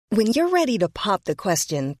When you're ready to pop the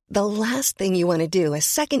question, the last thing you want to do is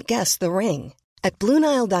second-guess the ring. At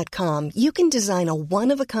BlueNile.com, you can design a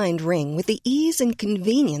one-of-a-kind ring with the ease and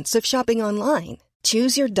convenience of shopping online.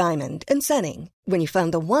 Choose your diamond and setting. When you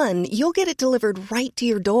find the one, you'll get it delivered right to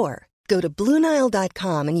your door. Go to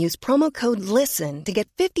BlueNile.com and use promo code LISTEN to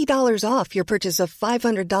get $50 off your purchase of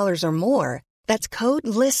 $500 or more. That's code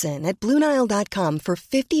LISTEN at BlueNile.com for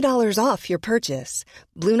 $50 off your purchase.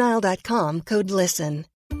 BlueNile.com, code LISTEN.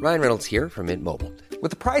 Ryan Reynolds here from Mint Mobile. With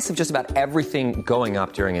the price of just about everything going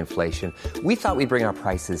up during inflation, we thought we'd bring our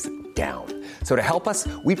prices down. So to help us,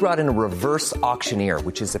 we brought in a reverse auctioneer,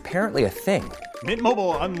 which is apparently a thing. Mint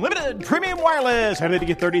Mobile Unlimited Premium Wireless. How to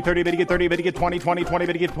get 30, 30, bit to get 30, bit to get 20, 20, 20,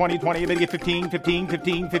 bit to get 20, 20, bit to get 15, 15,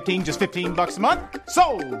 15, 15, just $15 a month?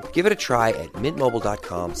 Sold! Give it a try at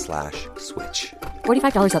mintmobile.com/switch.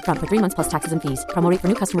 $45 up front for 3 months plus taxes and fees. Promo rate for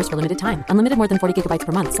new customers for limited time. Unlimited more than 40 gigabytes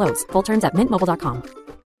per month. Slows full terms at mintmobile.com.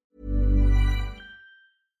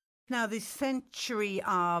 Now, the century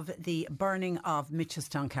of the burning of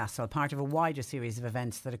Mitchelstown Castle, part of a wider series of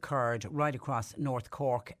events that occurred right across North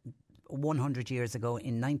Cork 100 years ago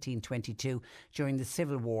in 1922 during the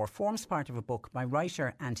Civil War, forms part of a book by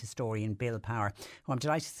writer and historian Bill Power, who I'm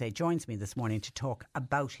delighted to say joins me this morning to talk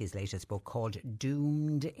about his latest book called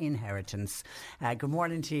Doomed Inheritance. Good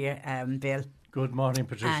morning to you, Bill. Good morning,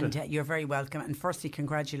 Patricia. And you're very welcome. And firstly,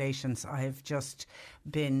 congratulations. I've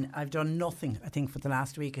done nothing, I think, for the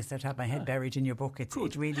last week except have my head buried in your book. It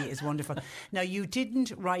really is wonderful. Now, you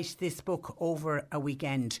didn't write this book over a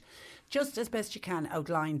weekend. Just as best you can,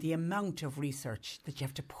 outline the amount of research that you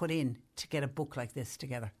have to put in to get a book like this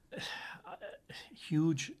together.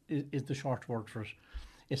 Huge is the short word for it.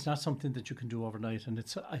 It's not something that you can do overnight. And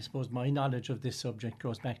it's, I suppose, my knowledge of this subject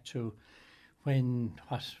goes back to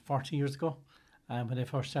 40 years ago? When I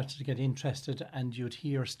first started to get interested, and you'd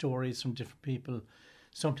hear stories from different people.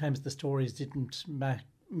 Sometimes the stories didn't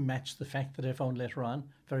match the fact that I found later on.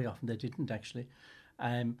 Very often they didn't, actually.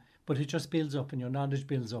 But it just builds up, and your knowledge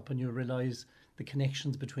builds up, and you realise the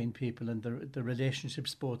connections between people and the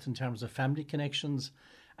relationships, both in terms of family connections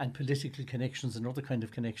and political connections and other kind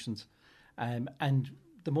of connections. And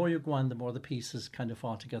the more you go on, the more the pieces kind of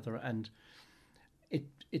fall together, and it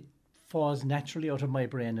falls naturally out of my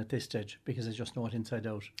brain at this stage because I just know it inside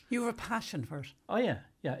out. You have a passion for it. Oh, yeah.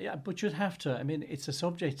 But you'd have to. I mean, it's a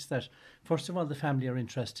subject that, first of all, the family are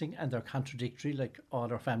interesting and they're contradictory, like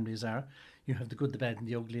all our families are. You have the good, the bad and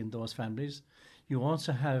the ugly in those families. You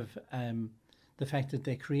also have the fact that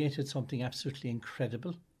they created something absolutely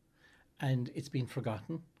incredible and it's been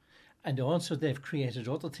forgotten. And also they've created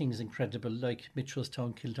other things incredible like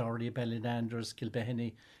Mitchelstown, Kildorrery, Ballylanders,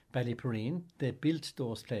 Kilbehenny, Ballyporeen. They built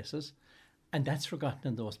those places and that's forgotten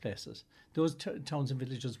in those places. Those towns and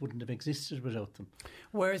villages wouldn't have existed without them.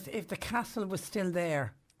 Whereas if the castle was still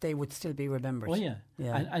there, they would still be remembered. Oh, yeah.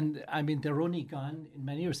 And I mean, they're only gone, in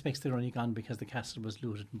many respects, they're only gone because the castle was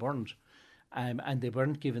looted and burned. And they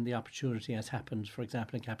weren't given the opportunity, as happened, for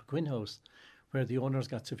example, in Cappoquin House, where the owners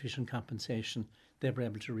got sufficient compensation, they were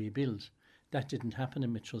able to rebuild. That didn't happen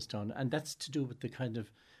in Mitchelstown. And that's to do with the kind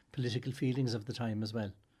of political feelings of the time as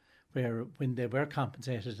well, where when they were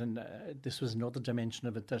compensated, and this was another dimension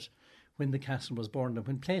of it, that when the castle was burned and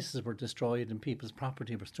when places were destroyed and people's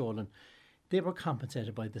property were stolen, they were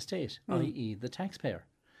compensated by the state, i.e. the taxpayer.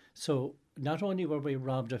 So not only were we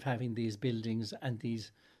robbed of having these buildings and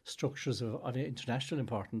these structures of international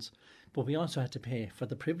importance, but we also had to pay for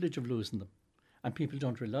the privilege of losing them. And people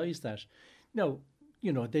don't realise that. Now,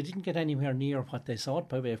 you know, they didn't get anywhere near what they sought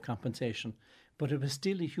by way of compensation, but it was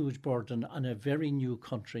still a huge burden on a very new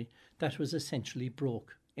country that was essentially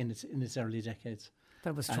broke in its early decades.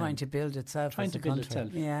 That was trying to build itself. Trying to build itself.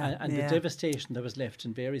 Yeah, and the devastation that was left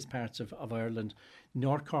in various parts of Ireland,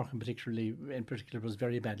 North Cork in particular was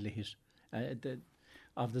very badly hit.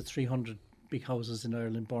 Of the 300 big houses in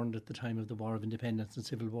Ireland burned at the time of the War of Independence and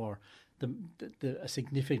Civil War, a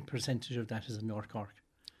significant percentage of that is in North Cork.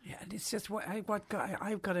 Yeah, and it's just I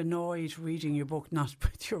got annoyed reading your book, not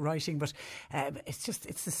with your writing, but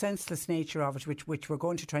it's the senseless nature of it, which we're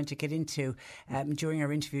going to try to get into during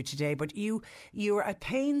our interview today. But you were at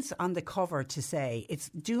pains on the cover to say it's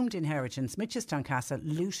Doomed Inheritance, Mitchelstown Castle,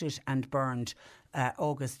 looted and burned,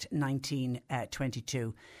 August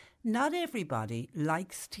 1922. Not everybody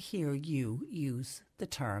likes to hear you use the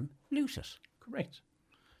term looted. Correct,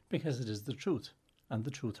 because it is the truth, and the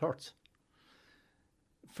truth hurts.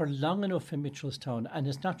 For long enough in Mitchelstown, and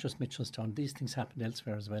it's not just Mitchelstown, these things happen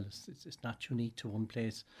elsewhere as well. It's not unique to one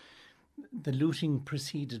place. The looting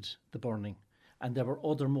preceded the burning, and there were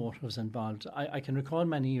other motives involved. I can recall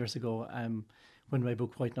many years ago when my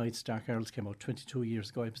book White Nights, Dark Earls came out 22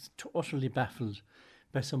 years ago, I was utterly baffled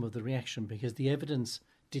by some of the reaction, because the evidence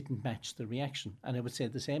didn't match the reaction. And I would say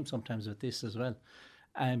the same sometimes with this as well.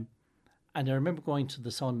 And I remember going to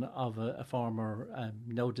the son of a former,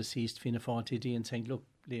 now deceased Fianna Fáil TD and saying, look,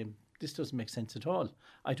 Liam, this doesn't make sense at all.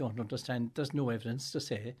 I don't understand. There's no evidence to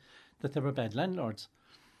say that there were bad landlords.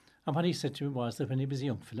 And what he said to me was that when he was a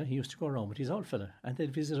young fella, he used to go around with his old fella and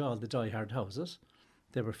they'd visit all the die-hard houses.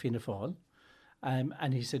 They were Fianna Fáil.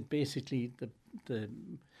 And he said basically the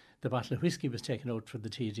bottle of whiskey was taken out for the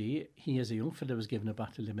TD. He, as a young fella, was given a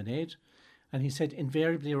bottle of lemonade. And he said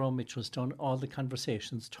invariably around Mitchelstown, all the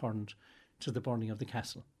conversations turned to the burning of the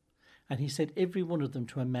castle. And he said every one of them,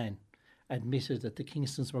 to a man, admitted that the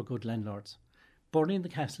Kingstons were good landlords. Burning the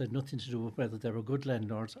castle had nothing to do with whether they were good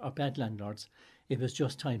landlords or bad landlords. It was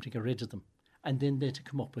just time to get rid of them. And then they had to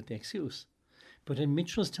come up with the excuse. But in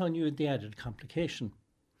Mitchelstown, you had the added complication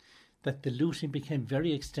that the looting became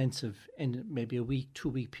very extensive in maybe a week, 2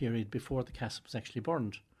 week period before the castle was actually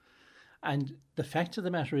burned. And the fact of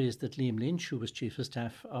the matter is that Liam Lynch, who was Chief of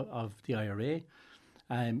Staff of the IRA,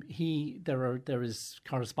 there is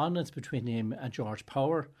correspondence between him and George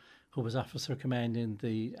Power, who was officer commanding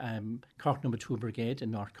the Cork No. 2 Brigade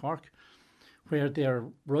in North Cork, where they're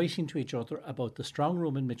writing to each other about the strong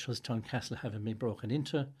room in Mitchelstown Castle having been broken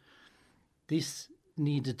into. This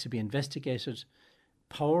needed to be investigated.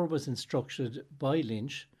 Power was instructed by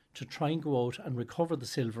Lynch to try and go out and recover the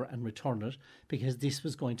silver and return it, because this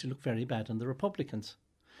was going to look very bad on the Republicans.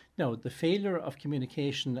 Now, the failure of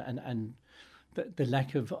communication and the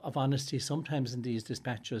lack of honesty sometimes in these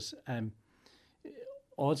dispatches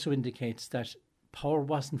also indicates that Power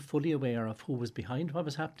wasn't fully aware of who was behind what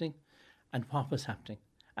was happening and what was happening.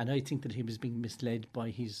 And I think that he was being misled by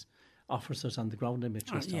his officers on the ground in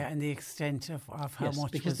Mitchelstown. Yeah, and the extent of how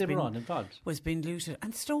much because they were all involved. Was being looted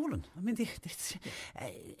and stolen. I mean,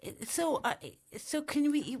 so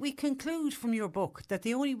can we conclude from your book that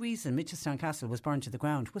the only reason Mitchelstown Castle was burned to the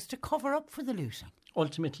ground was to cover up for the looting?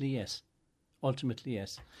 Ultimately, yes.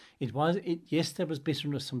 Yes, there was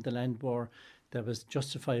bitterness from the land war. There was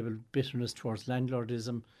justifiable bitterness towards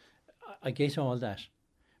landlordism. I get all that.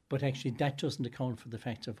 But actually, that doesn't account for the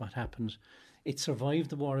fact of what happened. It survived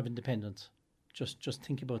the War of Independence. Just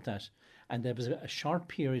think about that. And there was a short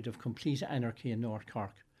period of complete anarchy in North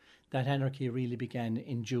Cork. That anarchy really began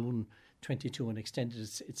in June 22 and extended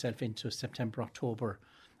itself into September, October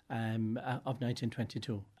of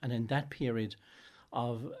 1922. And in that period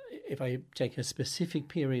if I take a specific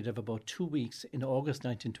period of about 2 weeks in August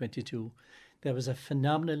 1922, there was a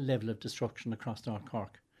phenomenal level of destruction across North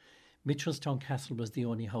Cork. Mitchelstown Castle was the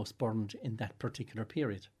only house burned in that particular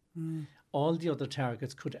period. All the other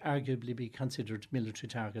targets could arguably be considered military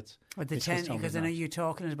targets. Or the 10, because I know you're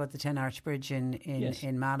talking about the 10 Arch Bridge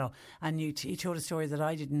in Mallow, and you told a story that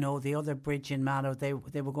I didn't know. The other bridge in Mallow, they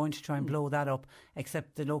were going to try and blow that up,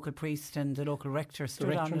 except the local priest and the local rector stood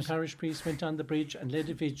on it. The rector and parish priest went on the bridge and led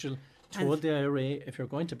a vigil. Told the IRA, if you're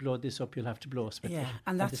going to blow this up, you'll have to blow us with it. Yeah,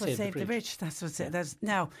 and that's what saved the bridge. That's what saved.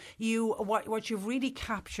 Now, what you've really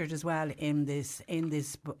captured as well in this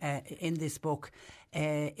book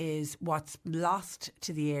is what's lost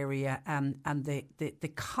to the area and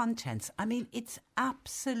the contents. I mean, it's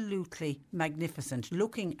absolutely magnificent.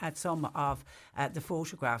 Looking at some of the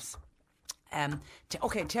photographs.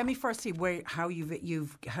 Tell me firstly how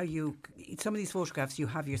some of these photographs you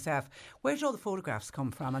have yourself. Where did all the photographs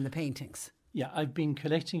come from and the paintings? Yeah, I've been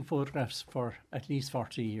collecting photographs for at least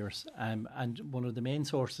 40 years, and one of the main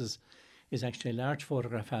sources is actually a large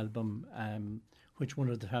photograph album, which one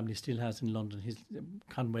of the family still has in London. He's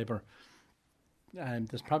Con Webber.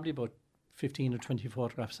 There's probably about 15 or 20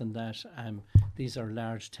 photographs in that. These are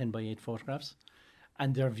large 10 by 8 photographs,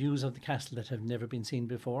 and they're views of the castle that have never been seen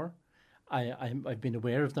before. I've been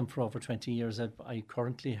aware of them for over 20 years. I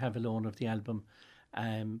currently have a loan of the album.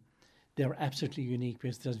 They're absolutely unique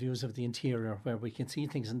because there's views of the interior where we can see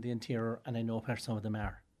things in the interior, and I know where some of them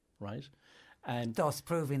are, right? And thus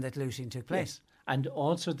proving that looting took place. Yes. And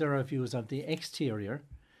also there are views of the exterior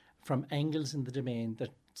from angles in the domain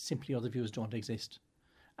that simply other views don't exist.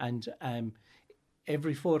 And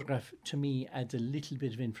every photograph to me adds a little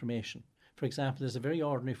bit of information. For example, there's a very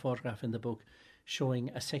ordinary photograph in the book showing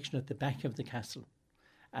a section at the back of the castle.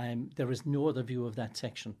 There is no other view of that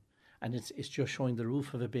section, and it's just showing the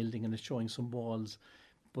roof of a building and it's showing some walls.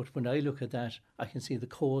 But when I look at that, I can see the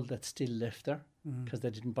coal that's still left there because they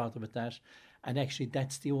didn't bother with that. And actually,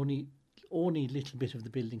 that's the only little bit of the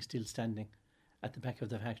building still standing at the back of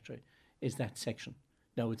the factory is that section.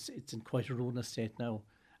 Now it's in quite a ruinous state now,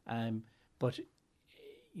 but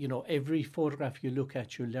you know, every photograph you look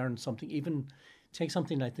at, you learn something. Even take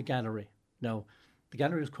something like the gallery. Now, the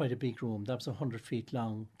gallery was quite a big room. That was 100 feet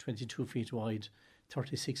long, 22 feet wide,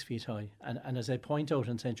 36 feet high. And as I point out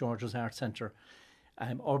in St. George's Art Centre,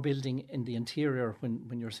 our building in the interior,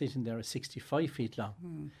 when you're sitting there, is 65 feet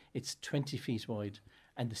long. It's 20 feet wide,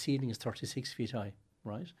 and the ceiling is 36 feet high,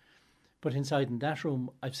 right? But inside in that room,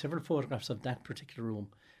 I've several photographs of that particular room,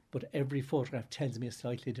 but every photograph tells me a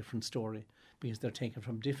slightly different story because they're taken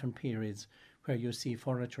from different periods where you see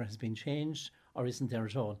furniture has been changed or isn't there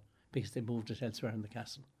at all because they moved it elsewhere in the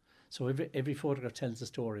castle. So every photograph tells a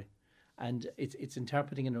story. And it's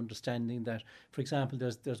interpreting and understanding that, for example,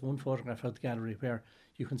 there's one photograph of the gallery where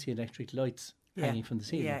you can see electric lights hanging from the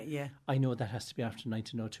ceiling. Yeah. I know that has to be after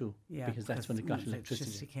 1902 because that's when it got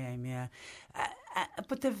electricity. Electricity came, yeah.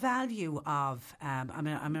 But the value of,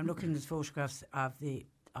 I'm looking at the photographs of the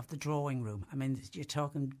drawing room. I mean, you're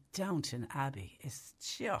talking Downton Abbey. It's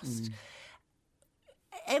just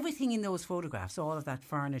everything in those photographs, all of that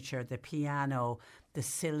furniture, the piano, the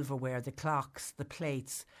silverware, the clocks, the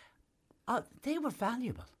plates. They were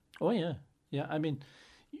valuable. Oh, yeah. Yeah, I mean,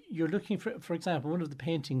 you're looking for example, one of the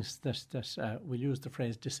paintings that we'll use the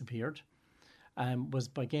phrase disappeared was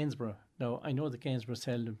by Gainsborough. Now, I know that Gainsborough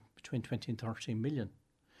sold between 20 and 30 million.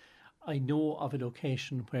 I know of a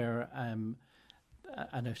location where, and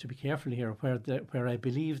I have to be careful here, where I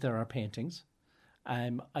believe there are paintings.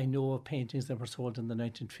 I know of paintings that were sold in the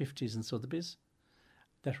 1950s in Sotheby's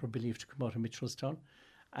that were believed to come out of Mitchelstown.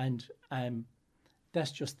 And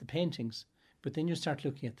that's just the paintings. But then you start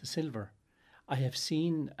looking at the silver. I have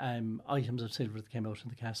seen items of silver that came out of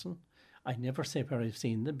the castle. I never say where I've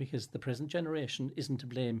seen them because the present generation isn't to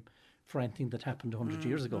blame for anything that happened 100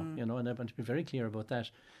 years ago, and I want to be very clear about that.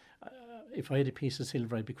 If I had a piece of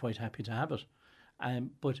silver, I'd be quite happy to have it.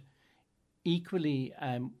 But equally,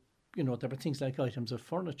 there were things like items of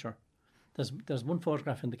furniture. There's one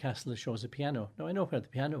photograph in the castle that shows a piano. Now, I know where the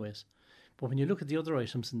piano is, but when you look at the other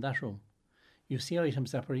items in that room, you see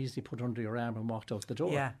items that were easily put under your arm and walked out the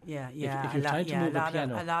door. Yeah. If you're trying to move a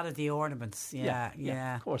piano. A lot of the ornaments,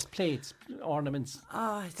 yeah. Of course, plates, ornaments,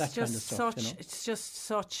 it's that kind of stuff. It's just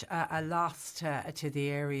such a loss to the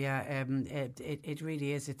area. It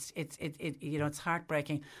really is. It's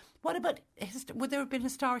heartbreaking. What about, would there have been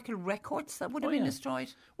historical records that would have been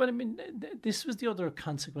destroyed? Well, I mean, this was the other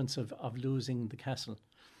consequence of losing the castle.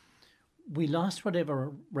 We lost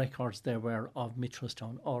whatever records there were of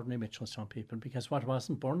Mitchelstown, ordinary Mitchelstown people, because what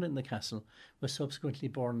wasn't burned in the castle was subsequently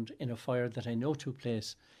burned in a fire that I know took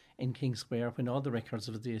place in King Square when all the records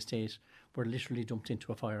of the estate were literally dumped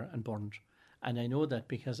into a fire and burned. And I know that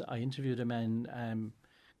because I interviewed a man,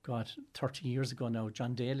 30 years ago now,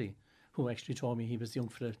 John Daly, who actually told me he was the young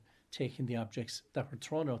fella taking the objects that were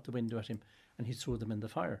thrown out the window at him and he threw them in the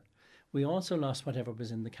fire. We also lost whatever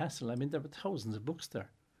was in the castle. I mean, there were thousands of books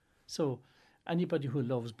there. So anybody who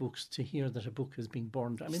loves books, to hear that a book is being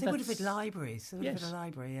burned, I mean, they would have been libraries. Yes. A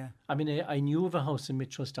library, yeah. I mean, I knew of a house in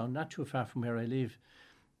Mitchelstown, not too far from where I live,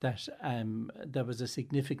 that there was a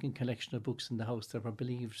significant collection of books in the house that were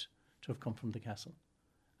believed to have come from the castle.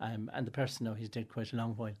 And the person now, he's dead quite a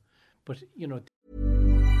long while. But,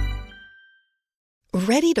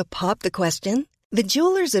 Ready to pop the question? The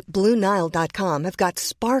jewelers at BlueNile.com have got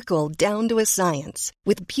sparkle down to a science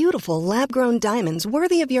with beautiful lab-grown diamonds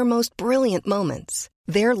worthy of your most brilliant moments.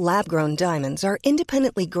 Their lab-grown diamonds are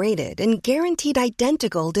independently graded and guaranteed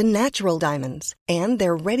identical to natural diamonds, and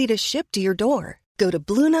they're ready to ship to your door. Go to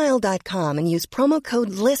BlueNile.com and use promo code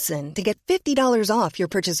LISTEN to get $50 off your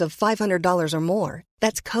purchase of $500 or more.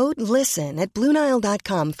 That's code LISTEN at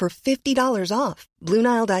BlueNile.com for $50 off.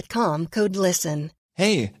 BlueNile.com, code LISTEN.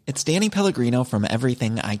 Hey, it's Danny Pellegrino from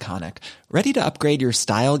Everything Iconic. Ready to upgrade your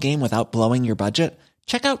style game without blowing your budget?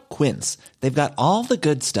 Check out Quince. They've got all the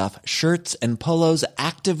good stuff, shirts and polos,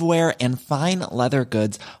 activewear, and fine leather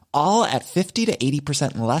goods, all at 50 to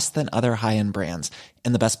 80% less than other high-end brands.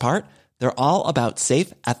 And the best part? They're all about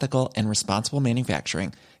safe, ethical, and responsible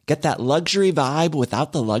manufacturing. Get that luxury vibe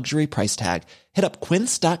without the luxury price tag. Hit up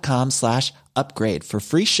quince.com/upgrade for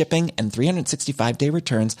free shipping and 365-day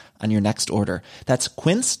returns on your next order. That's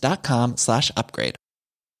quince.com/upgrade.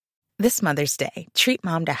 This Mother's Day, treat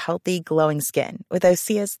mom to healthy, glowing skin with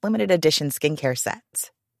Osea's limited edition skincare sets.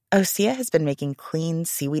 Osea has been making clean,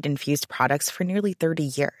 seaweed-infused products for nearly 30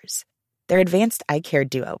 years. Their advanced eye care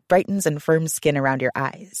duo brightens and firms skin around your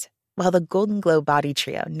eyes, while the Golden Glow Body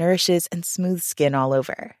Trio nourishes and smooths skin all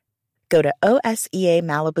over. Go to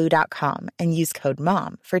OSEAMalibu.com and use code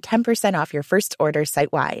MOM for 10% off your first order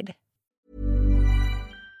site-wide.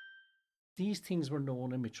 These things were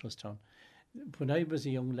known in Mitchelstown. When I was a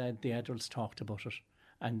young lad, the adults talked about it.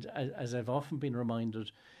 And as I've often been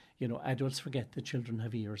reminded, adults forget that children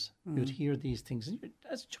have ears. You'd hear these things. And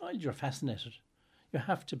as a child, you're fascinated. You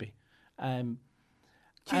have to be.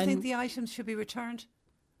 Do you think the items should be returned?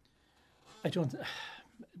 I don't.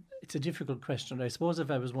 It's a difficult question. I suppose if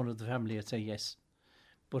I was one of the family, I'd say yes.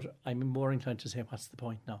 But I'm more inclined to say, what's the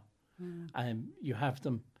point now? You have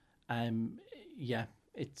them. Yeah,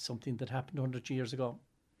 it's something that happened 100 years ago.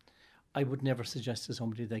 I would never suggest to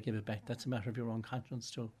somebody they give it back. That's a matter of your own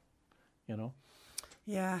conscience too, you know.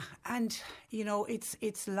 Yeah, and you know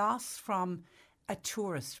it's lost from a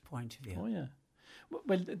tourist point of view. Oh yeah.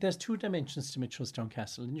 Well, there's two dimensions to Mitchelstown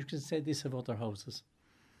Castle, and you can say this of other houses.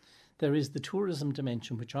 There is the tourism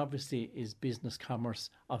dimension, which obviously is business, commerce,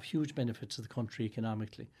 of huge benefit to the country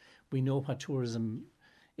economically. We know what tourism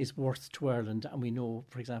is worth to Ireland, and we know,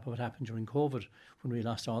 for example, what happened during COVID when we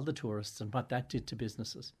lost all the tourists and what that did to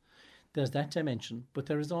businesses. There's that dimension, but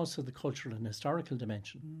there is also the cultural and historical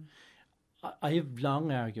dimension. I have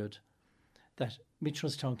long argued that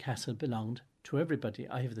Mitchelstown Castle belonged to everybody.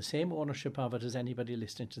 I have the same ownership of it as anybody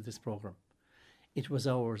listening to this programme. It was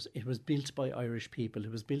ours. It was built by Irish people.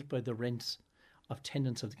 It was built by the rents of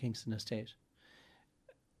tenants of the Kingston estate.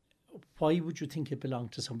 Why would you think it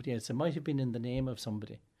belonged to somebody else? It might have been in the name of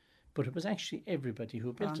somebody, but it was actually everybody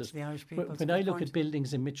who built it. The Irish people, when I look at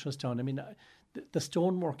buildings in Mitchelstown, I mean, the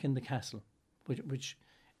stonework in the castle, which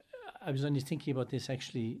I was only thinking about this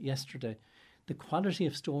actually yesterday, the quality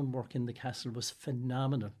of stonework in the castle was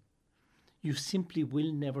phenomenal. You simply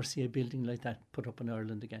will never see a building like that put up in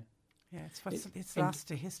Ireland again. Yeah, it's lost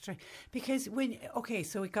to history. Because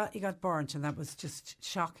so it got burnt, and that was just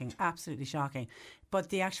shocking, absolutely shocking. But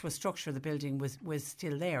the actual structure of the building was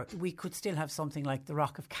still there. We could still have something like the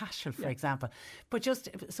Rock of Cashel, for example. But just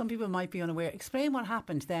some people might be unaware. Explain what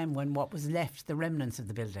happened then when what was left, the remnants of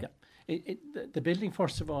the building. Yeah. The building,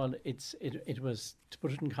 first of all, it was, to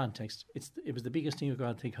put it in context, it was the biggest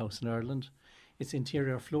Neo-Gothic house in Ireland. Its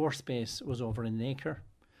interior floor space was over an acre.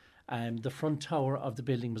 The front tower of the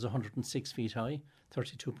building was 106 feet high,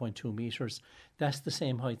 32.2 metres. That's the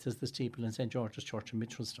same height as the steeple in St George's Church in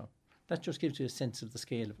Mitchelstown. That just gives you a sense of the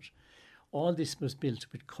scale of it. All this was built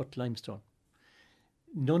with cut limestone.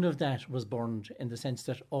 None of that was burned, in the sense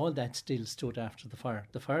that all that still stood after the fire.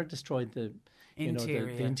 The fire destroyed the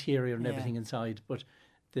interior and everything inside, but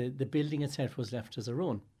the building itself was left as a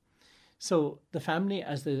ruin. So the family,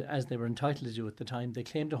 as they were entitled to do at the time, they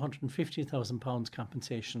claimed £150,000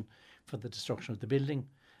 compensation for the destruction of the building,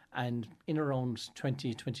 and in around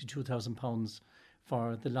 £22,000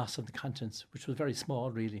 for the loss of the contents, which was very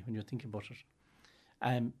small, really, when you think about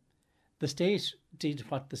it. The state did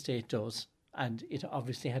what the state does, and it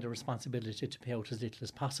obviously had a responsibility to pay out as little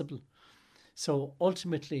as possible. So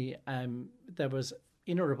ultimately, there was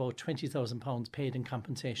in or about £20,000 paid in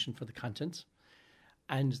compensation for the contents.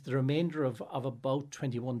 And the remainder of about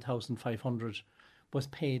 21,500 was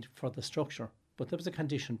paid for the structure, but there was a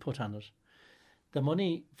condition put on it. The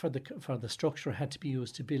money for the structure had to be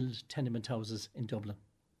used to build tenement houses in Dublin,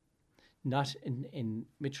 not in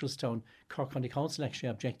Mitchelstown. Cork County Council actually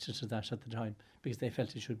objected to that at the time because they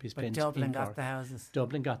felt it should be spent. But Dublin in got Cork. the houses.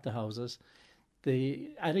 Dublin got the houses.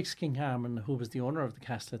 The Alex King-Harman, who was the owner of the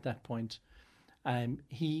castle at that point,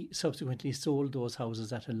 he subsequently sold those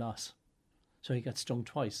houses at a loss. So he got stung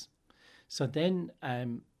twice. So then,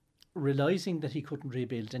 realising that he couldn't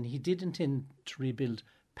rebuild, and he did intend to rebuild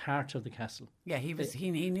part of the castle. Yeah, he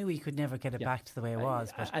knew he could never get it back to the way it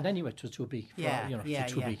was. But and anyway, it was too big.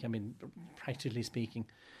 Too big. I mean, practically speaking.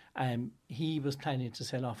 He was planning to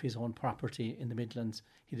sell off his own property in the Midlands.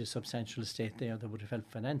 He had a substantial estate there that would have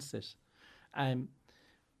helped finance this.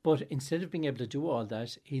 But instead of being able to do all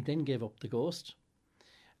that, he then gave up the ghost.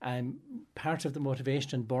 Part of the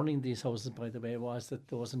motivation in burning these houses, by the way, was that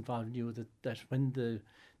those involved knew that when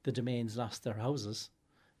the domains lost their houses,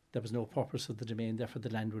 there was no purpose of the domain, therefore the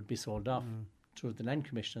land would be sold off through the Land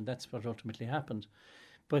Commission, and that's what ultimately happened.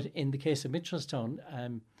 But in the case of Mitchelstown,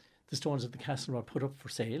 the stones of the castle were put up for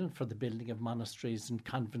sale for the building of monasteries and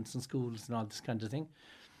convents and schools and all this kind of thing.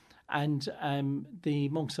 And the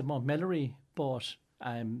monks of Mount Melleray bought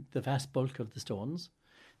the vast bulk of the stones.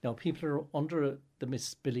 Now, people are under the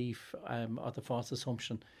misbelief or the false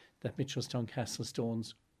assumption that Mitchelstown Castle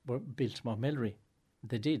stones were built at Mount Melleray.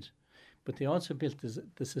 They did. But they also built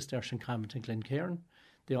the Cistercian convent in Glencairn.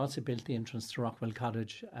 They also built the entrance to Rockwell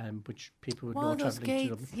College, which people would know travelling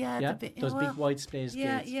to Dublin. Those big wide spaced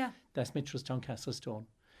gates. Yeah. That's Mitchelstown Castle stone.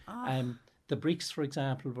 Oh. The bricks, for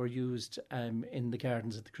example, were used in the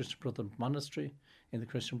gardens of the Christian Brothers Monastery, in the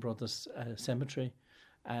Christian Brothers Cemetery.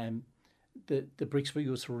 The bricks were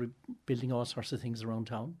used for building all sorts of things around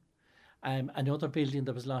town. Another building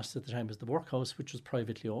that was lost at the time was the workhouse, which was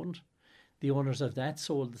privately owned. The owners of that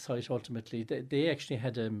sold the site ultimately. They actually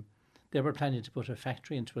had they were planning to put a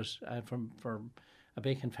factory into it for a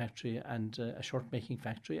bacon factory and a shirt making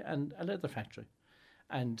factory and a leather factory.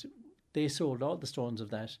 And they sold all the stones of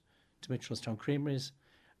that to Mitchelstown Creameries.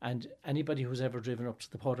 And anybody who's ever driven up to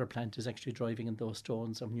the powder plant is actually driving in those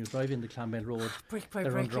stones. And when you're driving the Clonmel Road, brick by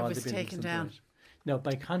brick, it was taken down. Now,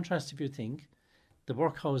 by contrast, if you think, the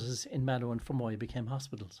workhouses in Mallow and Fermoy became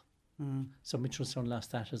hospitals. So Mitchelstown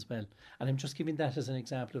lost that as well. And I'm just giving that as an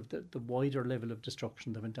example of the wider level of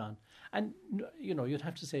destruction that went on. And, you know, you'd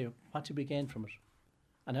have to say, what did we gain from it?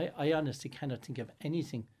 And I honestly cannot think of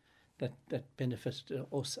anything that benefited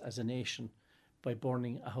us as a nation by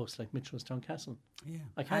burning a house like Mitchelstown Castle. Yeah.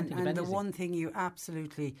 I can't think of anything. And the one thing you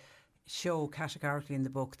absolutely show categorically in the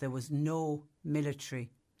book, there was no military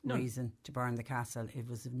reason to burn the castle. It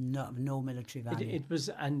was no military value.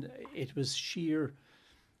 It was sheer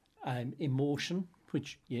emotion,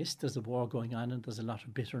 which, yes, there's a war going on and there's a lot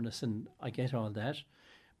of bitterness, and I get all that,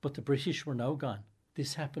 but the British were now gone.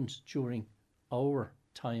 This happened during our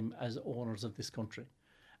time as owners of this country.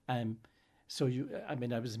 So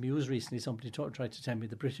I was amused recently, somebody tried to tell me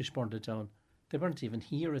the British burned it down. They weren't even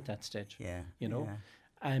here at that stage. You know.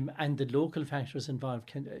 And the local factors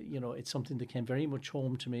involved, it's something that came very much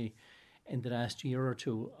home to me in the last year or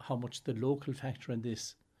two, how much the local factor in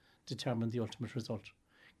this determined the ultimate result.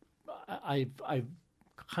 I've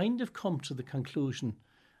kind of come to the conclusion,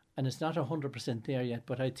 and it's not 100% there yet,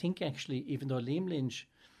 but I think actually, even though Liam Lynch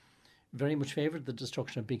very much favoured the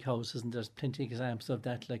destruction of big houses, and there's plenty of examples of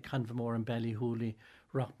that, like Convermore and Ballyhooly,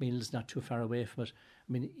 Rockmills not too far away from it.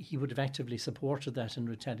 I mean, he would have actively supported that in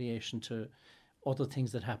retaliation to other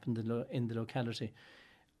things that happened in the locality.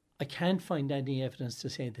 I can't find any evidence to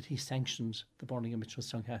say that he sanctioned the burning of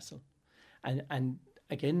Mitchelstown Castle. And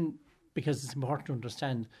again, because it's important to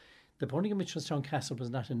understand, the burning of Mitchelstown Castle was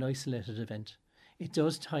not an isolated event. It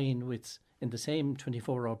does tie in with, in the same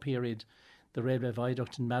 24-hour period, the railway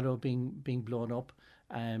viaduct in Mallow being blown up,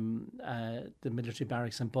 the military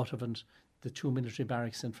barracks in Buttevant, the 2 military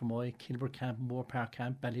barracks in Fermoy, Kilburn Camp, Moore Park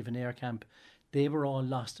Camp, Ballyvenair Camp. They were all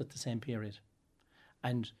lost at the same period.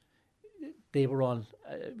 And they were all,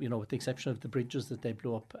 with the exception of the bridges that they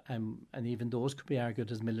blew up, and even those could be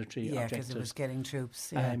argued as military objectives. Yeah, because it was getting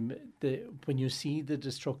troops. Yeah. When you see the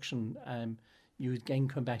destruction, you again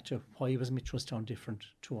come back to why was Mitchelstown different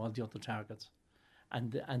to all the other targets,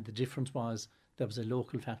 and the difference was there was a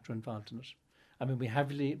local factor involved in it. I mean, we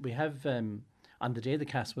have on the day the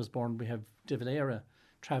castle was born, we have De Valera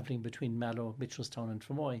travelling between Mallow, Mitchelstown, and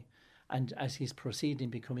Fermoy, and as he's proceeding,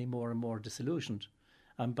 becoming more and more disillusioned.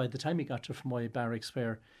 By the time he got to Fermoy Barracks,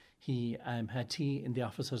 where he had tea in the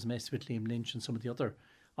officers' mess with Liam Lynch and some of the other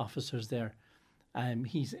officers there,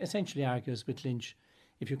 he essentially argues with Lynch,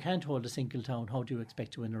 if you can't hold a single town, how do you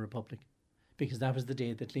expect to win a republic? Because that was the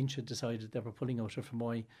day that Lynch had decided they were pulling out of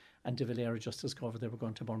Fermoy, and De Valera just discovered they were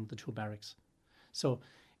going to burn the 2 barracks. So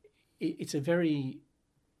it's a very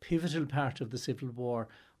pivotal part of the Civil War,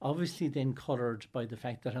 obviously then coloured by the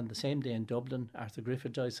fact that on the same day in Dublin, Arthur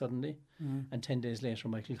Griffith died suddenly, and 10 days later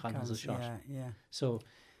Michael Collins was shot. Yeah. So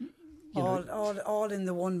all in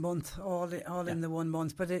the 1 month, in the 1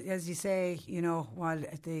 month. But as you say, while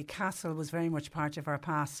the castle was very much part of our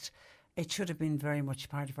past, it should have been very much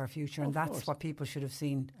part of our future, and that's what people should have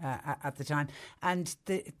seen at the time. And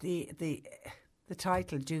the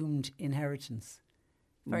title, Doomed Inheritance,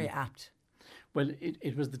 very apt. Well,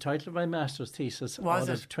 it was the title of my master's thesis of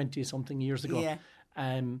 20-something years ago. Yeah.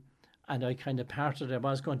 And I kind of parted. I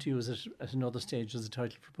was going to use it at another stage as a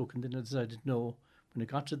title for a book, and then I decided, no, when I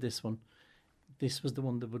got to this one, this was the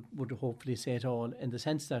one that would hopefully say it all, in the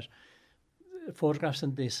sense that photographs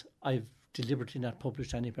in this, I've deliberately not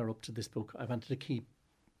published anywhere up to this book. I wanted to keep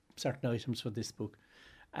certain items for this book.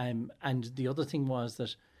 And the other thing was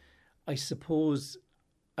that I suppose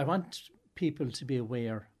I want people to be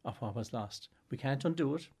aware of what was lost. We can't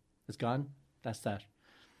undo it. It's gone. That's that.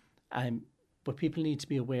 But people need to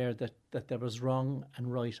be aware that there was wrong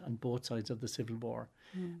and right on both sides of the Civil War.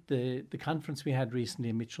 The conference we had recently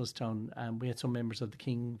in Mitchelstown, we had some members of the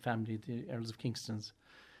King family, the Earls of Kingston's,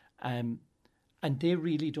 and they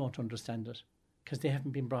really don't understand it because they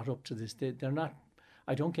haven't been brought up to this. They're not.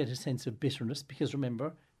 I don't get a sense of bitterness because,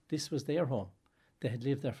 remember, this was their home. They had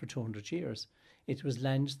lived there for 200 years. It was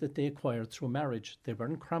lands that they acquired through marriage. They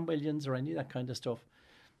weren't Cromwellians or any of that kind of stuff.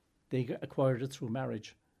 They acquired it through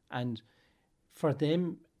marriage. And for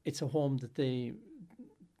them, it's a home that they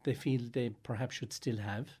feel they perhaps should still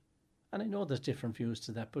have. And I know there's different views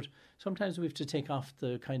to that, but sometimes we have to take off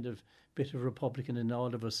the kind of bit of Republican in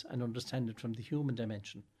all of us and understand it from the human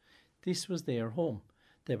dimension. This was their home.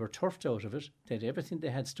 They were turfed out of it. They had everything they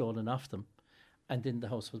had stolen off them. And then the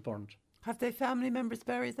house was burned. Have they family members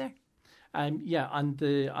buried there? On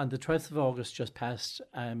the 12th of August just past,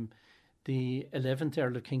 the 11th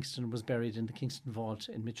Earl of Kingston was buried in the Kingston Vault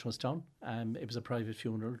in Mitchelstown. It was a private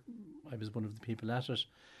funeral. I was one of the people at it.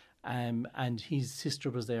 And his sister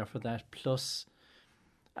was there for that. Plus,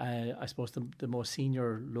 I suppose the more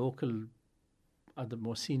senior local, or the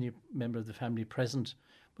more senior member of the family present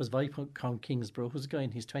was Viscount Kingsborough, who's a guy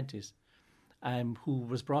in his 20s, who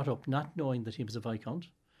was brought up not knowing that he was a Viscount,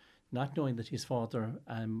 not knowing that his father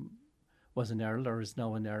was an Earl or is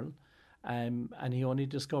now an Earl. And he only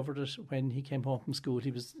discovered it when he came home from school.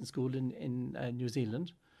 He was in school in New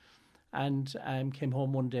Zealand, and came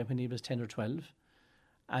home one day when he was 10 or 12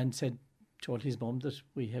 and told his mum that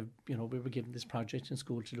we were given this project in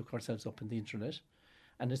school to look ourselves up on the internet,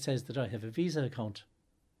 and it says that I have a Visa account.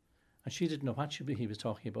 And she didn't know what he was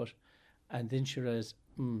talking about. And then she realised,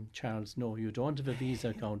 Charles, no, you don't have a Visa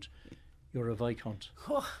account. You're a Viscount.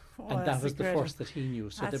 And that was the first that he knew.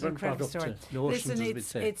 So they weren't brought up to notions, as we'd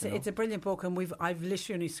say. It's a brilliant book, and I've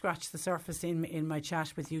literally only scratched the surface in my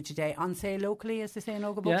chat with you today. On sale locally, as they say in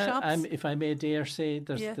Oga Bookshops? If I may dare say,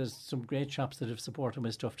 there's some great shops that have supported my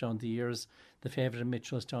stuff down the years. The Favourite in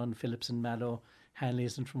Mitchelstown, Phillips and Mallow,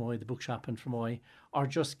 Hanley's in Fermoy, the Bookshop in Fermoy, or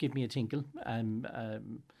just give me a tinkle.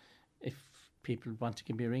 If people want to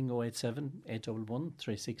give me a ring, 087 811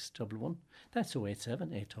 3611. That's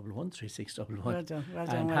 087 811 3611. Well done.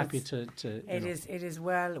 I'm happy to It is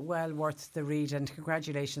well worth the read, and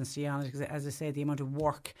congratulations to you on it, because as I say, the amount of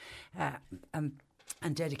work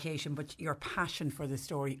and dedication, but your passion for the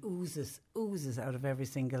story oozes out of every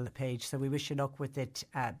single page. So we wish you luck with it,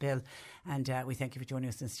 Bill, and we thank you for joining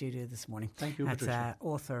us in the studio this morning. Thank you, That's Patricia.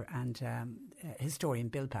 Author and historian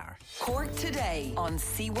Bill Power. Cork Today on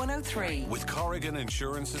C103. With Corrigan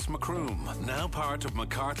Insurance's Macroom, now part of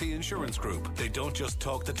McCarthy Insurance Group. They don't just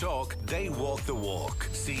talk the talk, they walk the walk.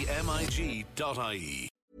 CMIG.ie.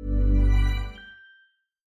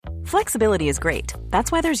 Flexibility is great.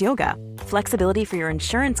 That's why there's yoga. Flexibility for your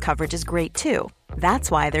insurance coverage is great too. That's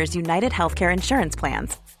why there's United Healthcare Insurance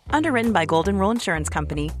Plans. Underwritten by Golden Rule Insurance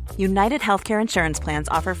Company, United Healthcare Insurance Plans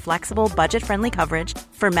offer flexible, budget-friendly coverage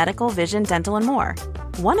for medical, vision, dental, and more.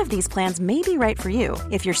 One of these plans may be right for you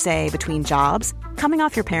if you're, say, between jobs, coming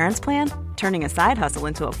off your parents' plan, turning a side hustle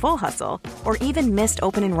into a full hustle, or even missed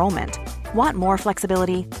open enrollment. Want more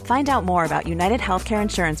flexibility? Find out more about United Healthcare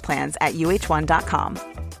Insurance Plans at uh1.com.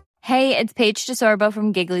 Hey, it's Paige DeSorbo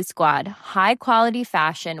from Giggly Squad. High quality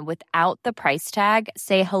fashion without the price tag.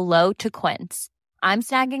 Say hello to Quince. I'm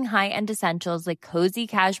snagging high-end essentials like cozy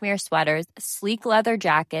cashmere sweaters, sleek leather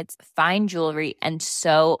jackets, fine jewelry, and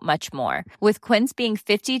so much more. With Quince being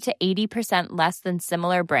 50 to 80% less than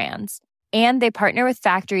similar brands. And they partner with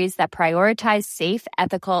factories that prioritize safe,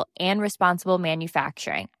 ethical, and responsible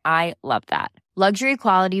manufacturing. I love that. Luxury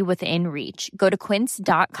quality within reach. Go to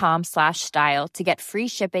quince.com/style to get free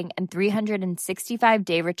shipping and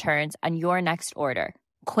 365-day returns on your next order.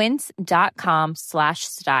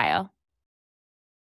 Quince.com/style.